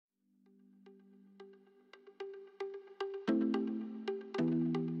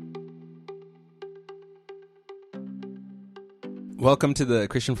Welcome to the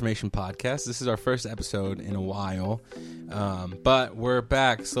Christian Formation Podcast. This is our first episode in a while, but we're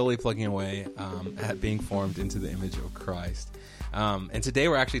back slowly plugging away at being formed into the image of Christ. And today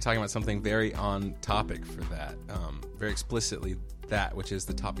we're actually talking about something very on topic for that, very explicitly that, which is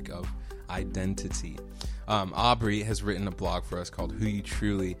the topic of identity. Aubrey has written a blog for us called Who You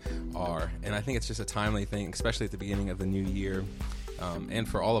Truly Are, and I think it's just a timely thing, especially at the beginning of the new year. And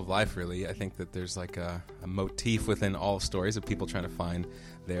for all of life, really. I think that there's like a motif within all stories of people trying to find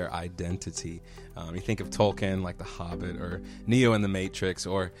their identity. You think of Tolkien, like The Hobbit, or Neo in The Matrix,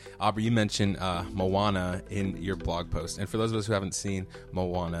 or Aubrey, you mentioned Moana in your blog post. And for those of us who haven't seen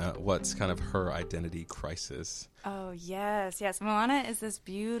Moana, what's kind of her identity crisis? Oh, yes. Moana is this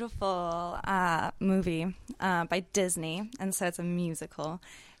beautiful movie by Disney, and so it's a musical.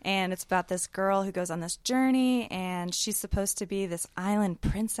 And it's about this girl who goes on this journey, and she's supposed to be this island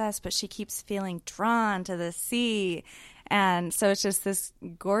princess, but she keeps feeling drawn to the sea. And so it's just this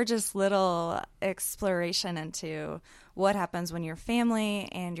gorgeous little exploration into what happens when your family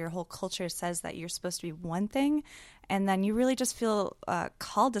and your whole culture says that you're supposed to be one thing, and then you really just feel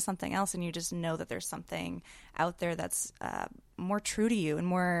called to something else, and you just know that there's something out there that's more true to you and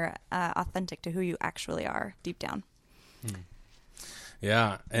more authentic to who you actually are deep down.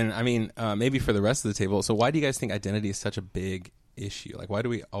 Yeah, and I mean, maybe for the rest of the table, so why do you guys think identity is such a big issue? Like, why do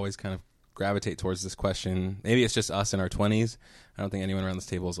we always kind of gravitate towards this question? Maybe it's just us in our 20s. I don't think anyone around this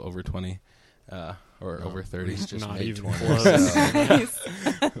table is over 20 or over 30. It's just not even 20. close.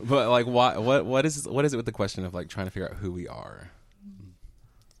 But like, why? What is it with the question of like trying to figure out who we are?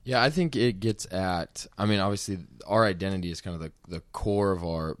 Yeah, I think it gets at, I mean, obviously our identity is kind of the core of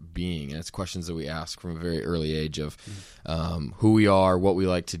our being, and it's questions that we ask from a very early age of who we are, what we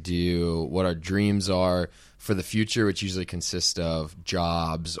like to do, what our dreams are for the future, which usually consist of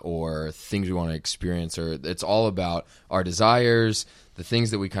jobs or things we want to experience, or it's all about our desires, the things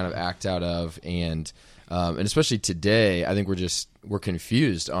that we kind of act out of, and especially today, I think we're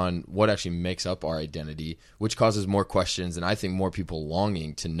confused on what actually makes up our identity, which causes more questions and I think more people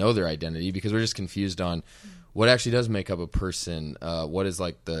longing to know their identity, because we're just confused on what actually does make up a person, what is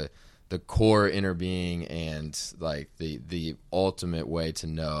like the core inner being, and like the ultimate way to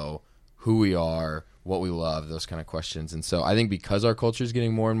know who we are, what we love, those kind of questions. And so I think because our culture is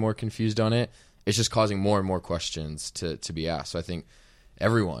getting more and more confused on it, it's just causing more and more questions to be asked. So I think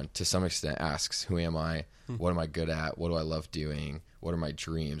everyone, to some extent, asks, who am I? What am I good at? What do I love doing? What are my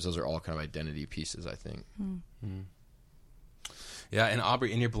dreams? Those are all kind of identity pieces, I think. Yeah, and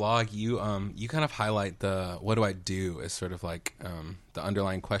Aubrey, in your blog, you kind of highlight the what do I do as sort of like the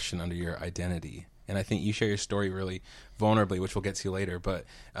underlying question under your identity. And I think you share your story really vulnerably, which we'll get to later. But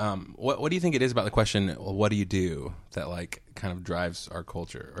what do you think it is about the question, what do you do, that like kind of drives our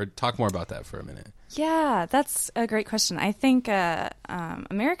culture? Or talk more about that for a minute. Yeah, that's a great question. I think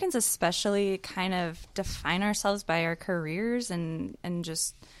Americans especially kind of define ourselves by our careers and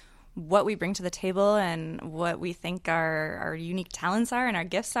just what we bring to the table and what we think our unique talents are and our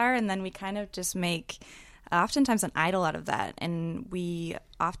gifts are. And then we kind of just make oftentimes an idol out of that. And we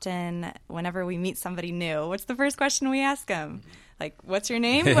often, whenever we meet somebody new, what's the first question we ask them? Like, what's your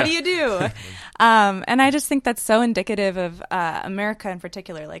name? What do you do? And I just think that's so indicative of America in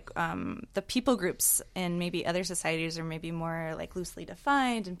particular. Like the people groups in maybe other societies are maybe more like loosely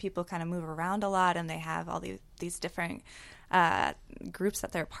defined, and people kind of move around a lot, and they have all these different groups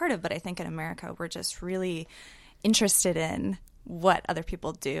that they're a part of. But I think in America, we're just really interested in what other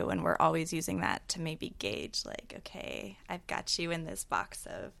people do, and we're always using that to maybe gauge, like, okay, I've got you in this box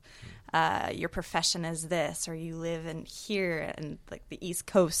of your profession is this, or you live in here and like the East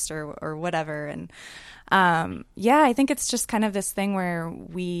Coast or whatever. And I think it's just kind of this thing where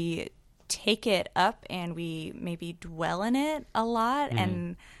we take it up and we maybe dwell in it a lot.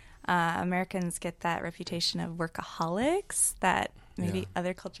 And Americans get that reputation of workaholics that maybe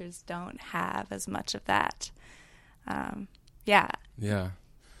other cultures don't have as much of that. Yeah,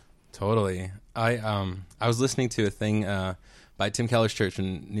 totally. I was listening to a thing by Tim Keller's church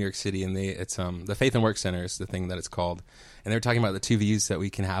in New York City, and it's the Faith and Work Center is the thing that it's called, and they were talking about the two views that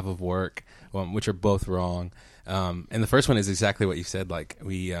we can have of work, which are both wrong. And the first one is exactly what you said. Like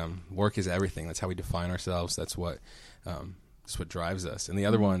we work is everything. That's how we define ourselves. That's what drives us. And the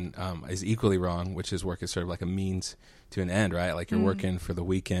other one is equally wrong, which is work is sort of like a means to an end, right? Like you're working for the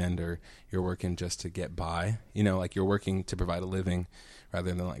weekend, or you're working just to get by, like you're working to provide a living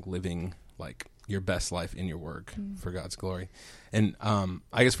rather than like living like your best life in your work for God's glory. And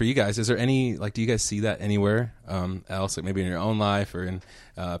I guess for you guys, is there any, like, do you guys see that anywhere else, like maybe in your own life or in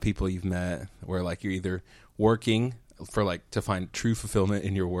people you've met, where like you're either working for like to find true fulfillment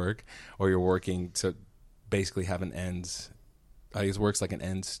in your work, or you're working to basically have an ends his work's like an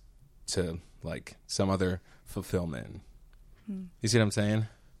end to like some other fulfillment. You see what I'm saying?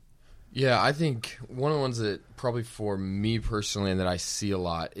 Yeah, I think one of the ones that probably for me personally and that I see a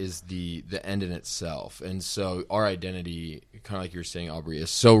lot is the end in itself. And so our identity, kind of like you were saying, Aubrey, is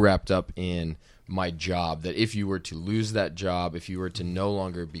so wrapped up in my job that if you were to lose that job, if you were to no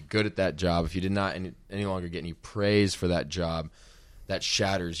longer be good at that job, if you did not any longer get any praise for that job, that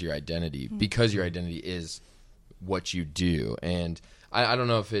shatters your identity because your identity is what you do. And I don't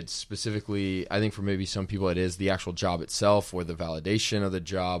know if it's specifically, I think for maybe some people it is the actual job itself or the validation of the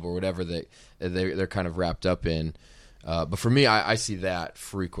job or whatever that they're kind of wrapped up in. But for me, I see that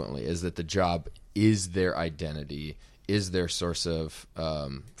frequently, is that the job is their identity, is their source of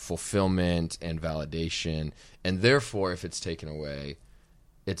fulfillment and validation. And therefore, if it's taken away,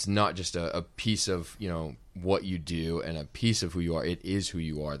 it's not just a piece of, what you do and a piece of who you are. It is who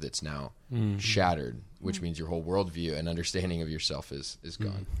you are that's now shattered, which means your whole worldview and understanding of yourself is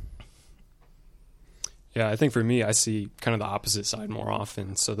gone. Yeah, I think for me, I see kind of the opposite side more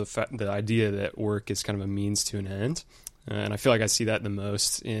often. So the idea that work is kind of a means to an end. And I feel like I see that the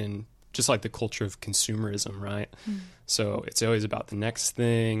most in just like the culture of consumerism, right? So it's always about the next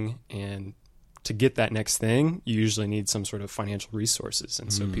thing, and to get that next thing, you usually need some sort of financial resources.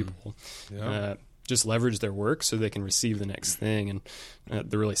 And so people just leverage their work so they can receive the next thing. And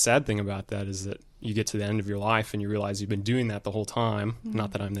the really sad thing about that is that you get to the end of your life and you realize you've been doing that the whole time.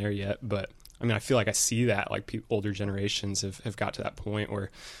 Not that I'm there yet, but I mean, I feel like I see that, like older generations have got to that point where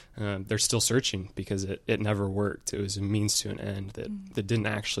they're still searching because it never worked. It was a means to an end that didn't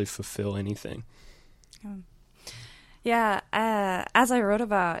actually fulfill anything. Yeah, as I wrote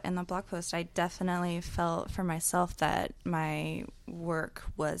about in the blog post, I definitely felt for myself that my work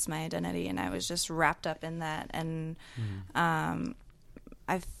was my identity, and I was just wrapped up in that. And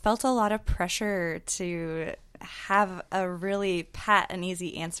I felt a lot of pressure to have a really pat and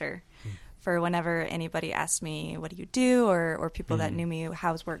easy answer for whenever anybody asked me, what do you do? Or people that knew me,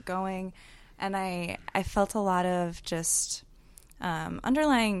 how's work going? And I felt a lot of just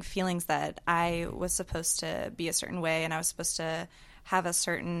underlying feelings that I was supposed to be a certain way, and I was supposed to have a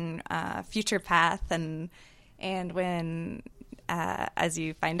certain future path. And when, as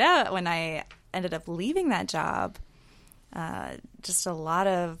you find out, when I ended up leaving that job, just a lot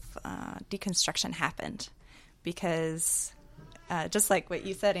of deconstruction happened, because just like what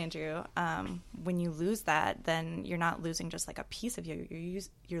you said, Andrew, when you lose that, then you're not losing just like a piece of you.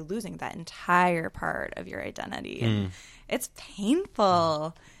 You're losing that entire part of your identity. And it's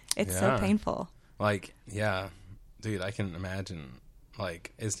painful. It's so painful. Like, yeah, dude, I can imagine.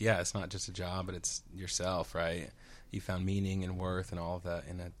 Like, it's not just a job, but it's yourself, right? You found meaning and worth and all of that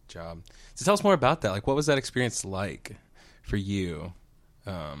in a job. So tell us more about that. Like, what was that experience like for you?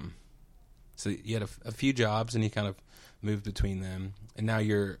 So you had a few jobs and you kind of moved between them, and now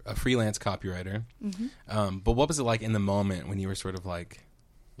you're a freelance copywriter. But what was it like in the moment when you were sort of like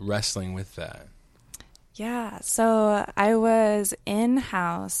wrestling with that? Yeah, so I was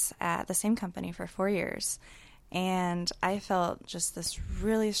in-house at the same company for 4 years, and I felt just this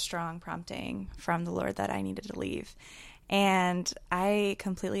really strong prompting from the Lord that I needed to leave. And I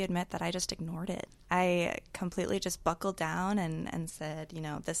completely admit that I just ignored it. I completely just buckled down and said,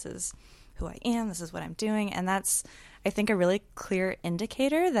 this is who I am, this is what I'm doing. And that's, I think, a really clear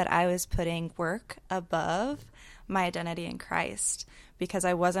indicator that I was putting work above my identity in Christ, because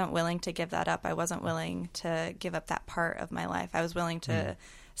I wasn't willing to give that up. I wasn't willing to give up that part of my life. I was willing to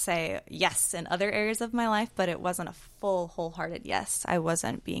say yes in other areas of my life, but it wasn't a full, wholehearted yes. I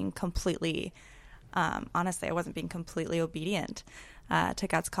wasn't being completely, honestly, I wasn't being completely obedient to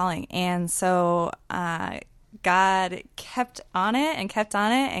God's calling. And so God kept on it and kept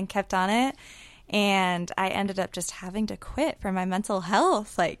on it and kept on it. And I ended up just having to quit for my mental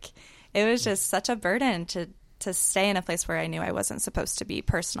health. Like, it was just such a burden to stay in a place where I knew I wasn't supposed to be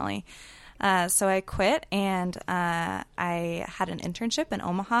personally. So I quit, and I had an internship in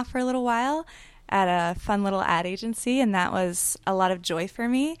Omaha for a little while at a fun little ad agency, and that was a lot of joy for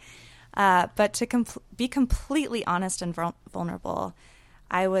me. But to be completely honest and vulnerable,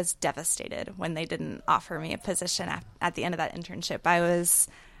 I was devastated when they didn't offer me a position at the end of that internship. I was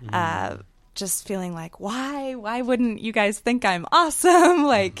just feeling like, why wouldn't you guys think I'm awesome?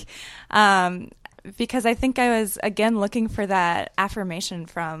 Like, because I think I was, again, looking for that affirmation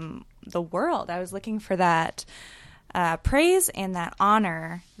from the world. I was looking for that praise and that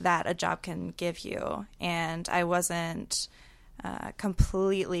honor that a job can give you. And I wasn't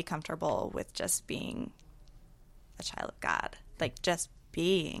completely comfortable with just being a child of God, like just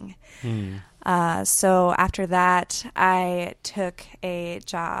being. So after that, I took a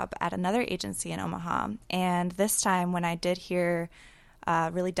job at another agency in Omaha. And this time when I did hear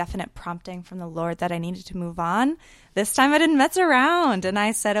really definite prompting from the Lord that I needed to move on, this time I didn't mess around. And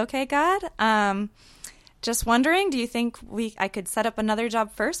I said, okay, God, just wondering, do you think I could set up another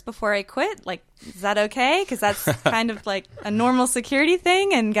job first before I quit? Like, is that okay? Because that's kind of like a normal security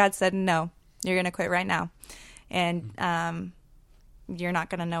thing. And God said, no, you're going to quit right now. And you're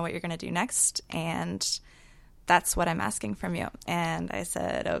not going to know what you're going to do next. And that's what I'm asking from you. And I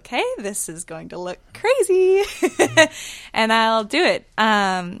said, okay, this is going to look crazy. And I'll do it.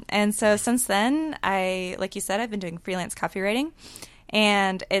 And so since then, like you said, I've been doing freelance copywriting.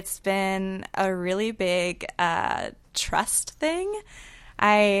 And it's been a really big trust thing.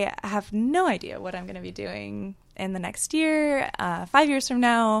 I have no idea what I'm going to be doing in the next year, 5 years from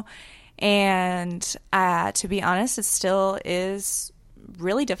now. And to be honest, it still is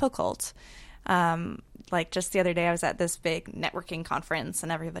really difficult. Like just the other day, I was at this big networking conference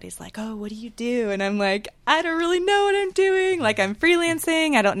and everybody's like, oh, what do you do? And I'm like, I don't really know what I'm doing. Like, I'm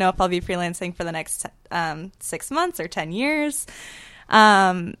freelancing. I don't know if I'll be freelancing for the next 6 months or 10 years.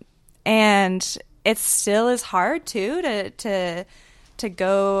 And it still is hard too to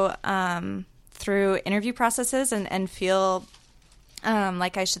go through interview processes and feel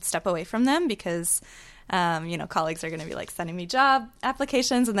like I should step away from them because colleagues are going to be like sending me job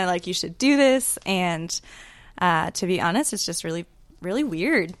applications and they're like, you should do this. And to be honest, it's just really, really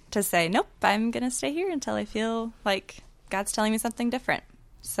weird to say, nope, I'm going to stay here until I feel like God's telling me something different.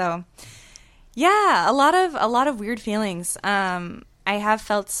 So yeah, a lot of weird feelings. I have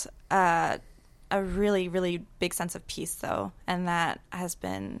felt a really, really big sense of peace though. And that has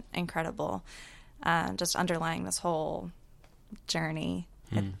been incredible. Just underlying this whole journey.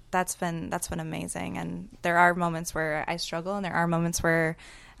 That's been amazing. And there are moments where I struggle and there are moments where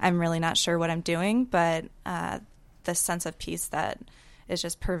I'm really not sure what I'm doing, but the sense of peace that is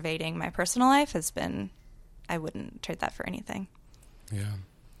just pervading my personal life has been, I wouldn't trade that for anything. Yeah.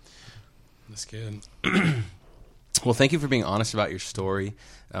 That's good. Well, thank you for being honest about your story.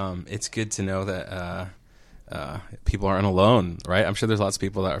 It's good to know that people aren't alone, right? I'm sure there's lots of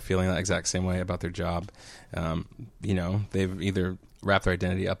people that are feeling that exact same way about their job. They've either wrapped their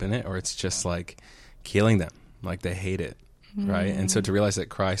identity up in it or it's just like killing them, like they hate it, right? And so to realize that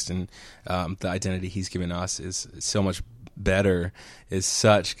Christ and the identity he's given us is so much better is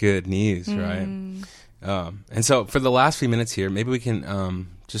such good news, right? And so for the last few minutes here, maybe we can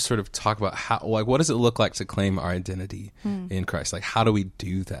just sort of talk about how, like, what does it look like to claim our identity in Christ? Like, how do we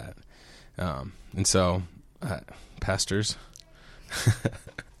do that? And so, pastors,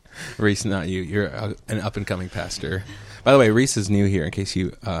 Reese, not you. You're an up-and-coming pastor. By the way, Reese is new here, in case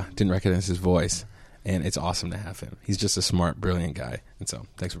you didn't recognize his voice, and it's awesome to have him. He's just a smart, brilliant guy. And so,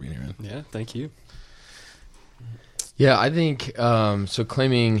 thanks for being here, man. Yeah, thank you. Yeah, I think so.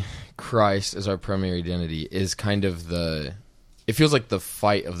 Claiming Christ as our primary identity is kind of it feels like the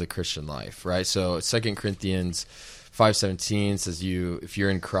fight of the Christian life, right? So 2 Corinthians 5:17 says, if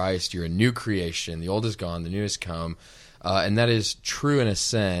you're in Christ, you're a new creation. The old is gone, the new has come. And that is true in a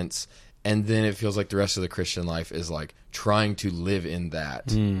sense. And then it feels like the rest of the Christian life is like trying to live in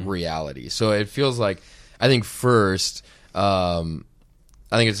that reality. So it feels like, I think first, I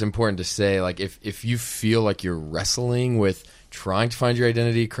think it's important to say, like, if you feel like you're wrestling with trying to find your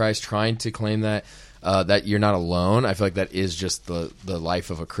identity, Christ, trying to claim that you're not alone, I feel like that is just the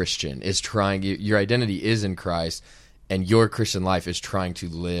life of a Christian, is trying, your identity is in Christ, and your Christian life is trying to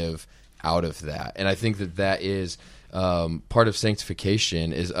live out of that. And I think that is part of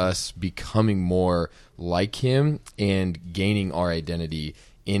sanctification, is us becoming more like him and gaining our identity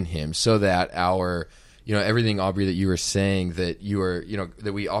in him, so that our, everything, Aubrey, that you were saying that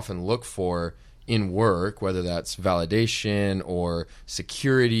that we often look for in work, whether that's validation or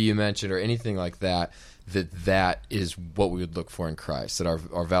security you mentioned or anything like that, that is what we would look for in Christ. That our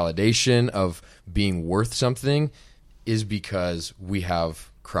validation of being worth something is because we have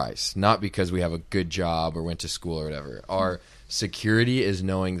Christ, not because we have a good job or went to school or whatever. Our security is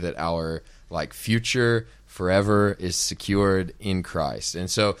knowing that our future forever is secured in Christ. And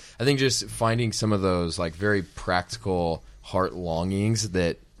so I think just finding some of those very practical heart longings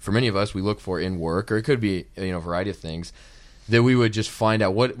that for many of us we look for in work, or it could be a variety of things, that we would just find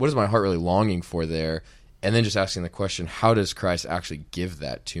out what is my heart really longing for there, and then just asking the question, how does Christ actually give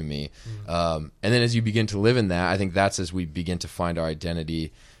that to me? And then as you begin to live in that, I think that's as we begin to find our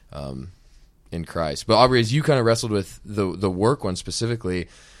identity in Christ. But Aubrey, as you kind of wrestled with the work one specifically,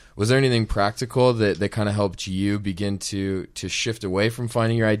 Was there anything practical that kind of helped you begin to shift away from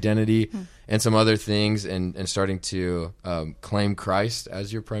finding your identity and some other things and starting to claim Christ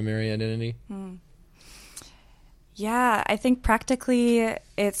as your primary identity? Yeah, I think practically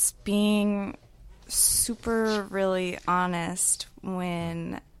it's being super really honest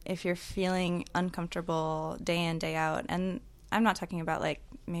if you're feeling uncomfortable day in, day out. And I'm not talking about like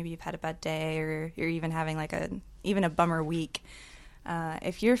maybe you've had a bad day or you're even having like even a bummer week.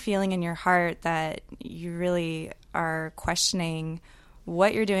 If you're feeling in your heart that you really are questioning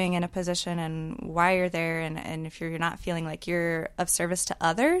what you're doing in a position and why you're there, and if you're not feeling like you're of service to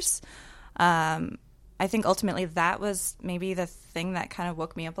others, I think ultimately that was maybe the thing that kind of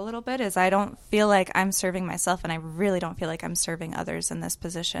woke me up a little bit, is I don't feel like I'm serving myself, and I really don't feel like I'm serving others in this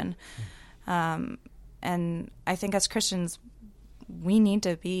position. And I think as Christians, we need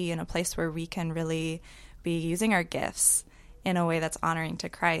to be in a place where we can really be using our gifts in a way that's honoring to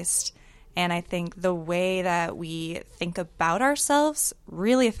Christ. And I think the way that we think about ourselves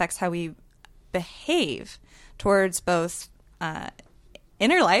really affects how we behave towards both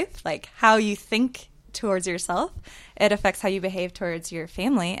inner life, like how you think towards yourself. It affects how you behave towards your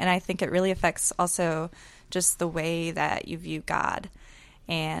family. And I think it really affects also just the way that you view God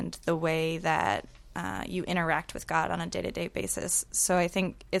and the way that you interact with God on a day-to-day basis. So I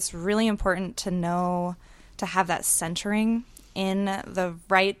think it's really important to have that centering in the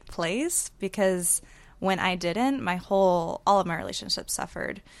right place, because when I didn't, all of my relationships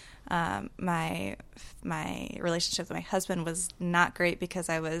suffered. My relationship with my husband was not great because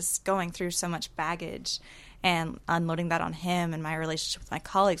I was going through so much baggage and unloading that on him, and my relationship with my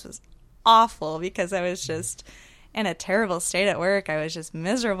colleagues was awful because I was just in a terrible state at work. I was just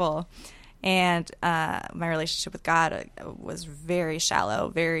miserable. And my relationship with God was very shallow,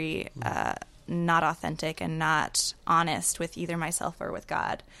 very not authentic, and not honest with either myself or with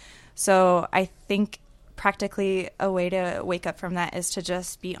God. So I think practically a way to wake up from that is to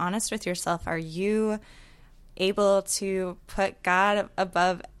just be honest with yourself. Are you able to put God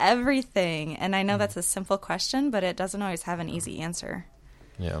above everything? And I know that's a simple question, but it doesn't always have an easy answer.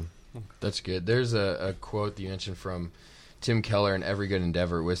 Yeah, that's good. There's a quote that you mentioned from Tim Keller in Every Good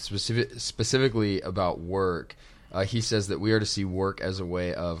Endeavor, was specifically about work. He says that we are to see work as a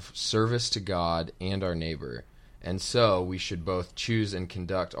way of service to God and our neighbor. And so we should both choose and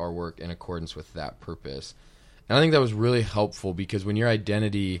conduct our work in accordance with that purpose. And I think that was really helpful, because when your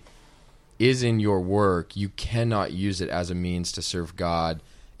identity is in your work, you cannot use it as a means to serve God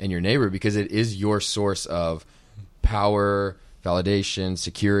and your neighbor, because it is your source of power, validation,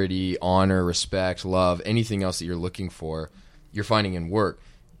 security, honor, respect, love, anything else that you're looking for, you're finding in work.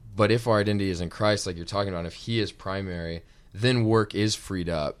 But if our identity is in Christ, like you're talking about, if He is primary, then work is freed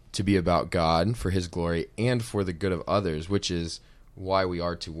up to be about God, for His glory, and for the good of others, which is why we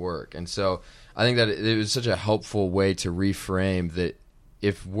are to work. And so I think that it was such a helpful way to reframe that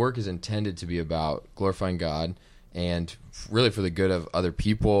if work is intended to be about glorifying God and really for the good of other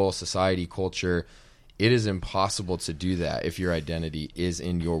people, society, culture, it is impossible to do that if your identity is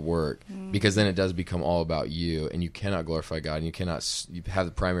in your work, because then it does become all about you, and you cannot glorify God, and you have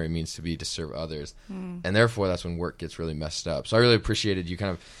the primary means to serve others. And therefore, that's when work gets really messed up. So I really appreciated you kind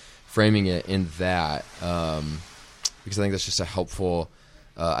of framing it in that, because I think that's just a helpful,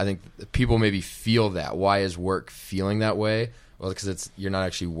 I think people maybe feel that. Why is work feeling that way? Well, because you're not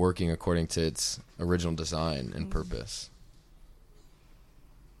actually working according to its original design and purpose.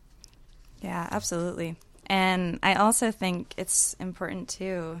 Yeah, absolutely. And I also think it's important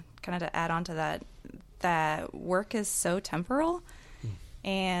too, kind of to add on to that work is so temporal,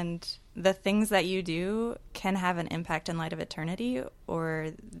 and the things that you do can have an impact in light of eternity,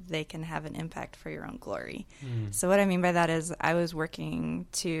 or they can have an impact for your own glory. So what I mean by that is I was working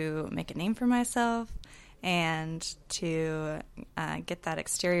to make a name for myself and to get that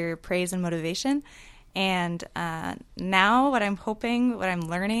exterior praise and motivation. And now what I'm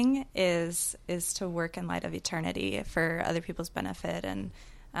learning is to work in light of eternity for other people's benefit, and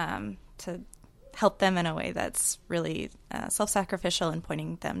to help them in a way that's really self-sacrificial and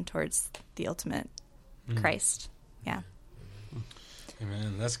pointing them towards the ultimate Christ. Yeah.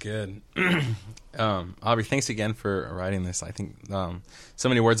 Amen. That's good. Aubrey, thanks again for writing this. I think so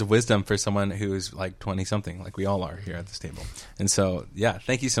many words of wisdom for someone who's like 20-something, like we all are here at this table. And so, yeah,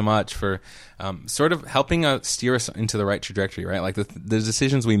 thank you so much for sort of helping steer us into the right trajectory, right? Like the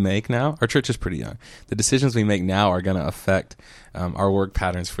decisions we make now, our church is pretty young. The decisions we make now are going to affect our work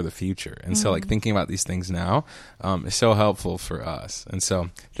patterns for the future. And so, like, thinking about these things now is so helpful for us. And so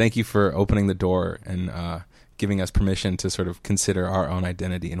thank you for opening the door and giving us permission to sort of consider our own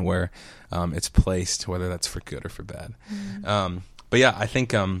identity and where it's placed, whether that's for good or for bad. But yeah, I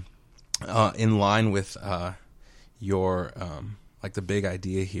think in line with your like the big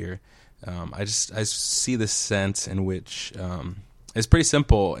idea here. I see this sense in which it's pretty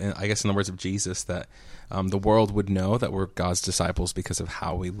simple, I guess, in the words of Jesus, that the world would know that we're God's disciples because of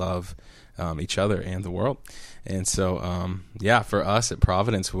how we love each other and the world. And so, for us at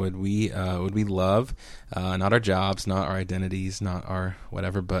Providence, would we love not our jobs, not our identities, not our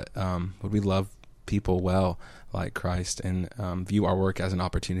whatever, but would we love people well like Christ and view our work as an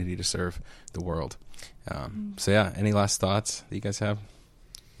opportunity to serve the world? Any last thoughts that you guys have?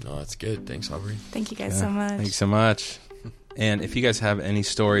 No, that's good. Thanks, Aubrey. Thank you guys so much. Thanks so much. And if you guys have any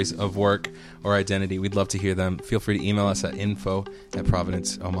stories of work or identity, we'd love to hear them. Feel free to email us at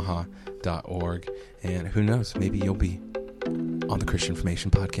info@providenceomaha.org. And who knows, maybe you'll be on the Christian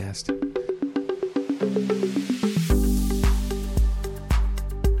Formation Podcast.